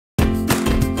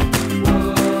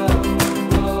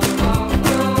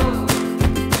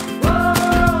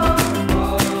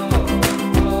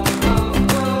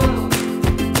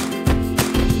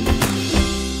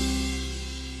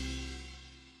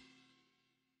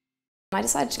I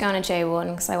decided to go on a J1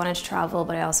 because I wanted to travel,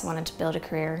 but I also wanted to build a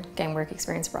career, gain work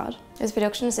experience abroad. I was a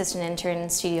production assistant intern in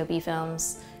Studio B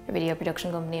Films, a video production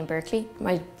company in Berkeley.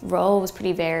 My role was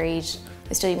pretty varied.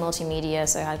 I studied multimedia,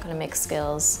 so I had kind of mixed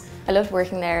skills. I loved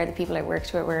working there. The people I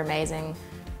worked with were amazing,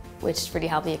 which really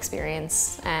helped the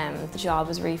experience. The job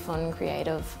was really fun and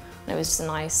creative. And it was just a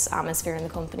nice atmosphere in the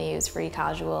company. It was pretty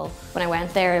casual. When I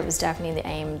went there, it was definitely the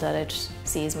aim that I'd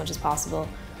see as much as possible.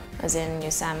 I was in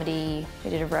Yosemite. We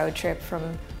did a road trip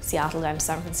from Seattle down to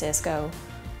San Francisco.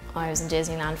 I was in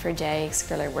Disneyland for a day because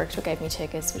the girl I worked with gave me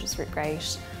tickets, which was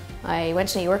great. I went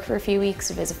to New York for a few weeks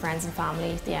to visit friends and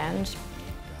family at the end.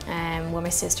 When my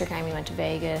sister came, we went to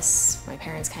Vegas. My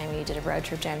parents came, we did a road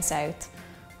trip down south.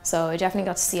 So I definitely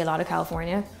got to see a lot of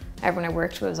California. Everyone I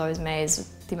worked with was always amazed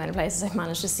with the amount of places I've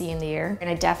managed to see in the year. And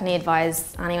I definitely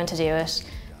advise anyone to do it.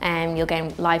 You'll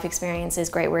gain life experiences,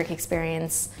 great work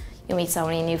experience. You'll meet so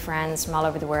many new friends from all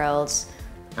over the world,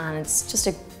 and it's just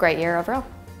a great year overall.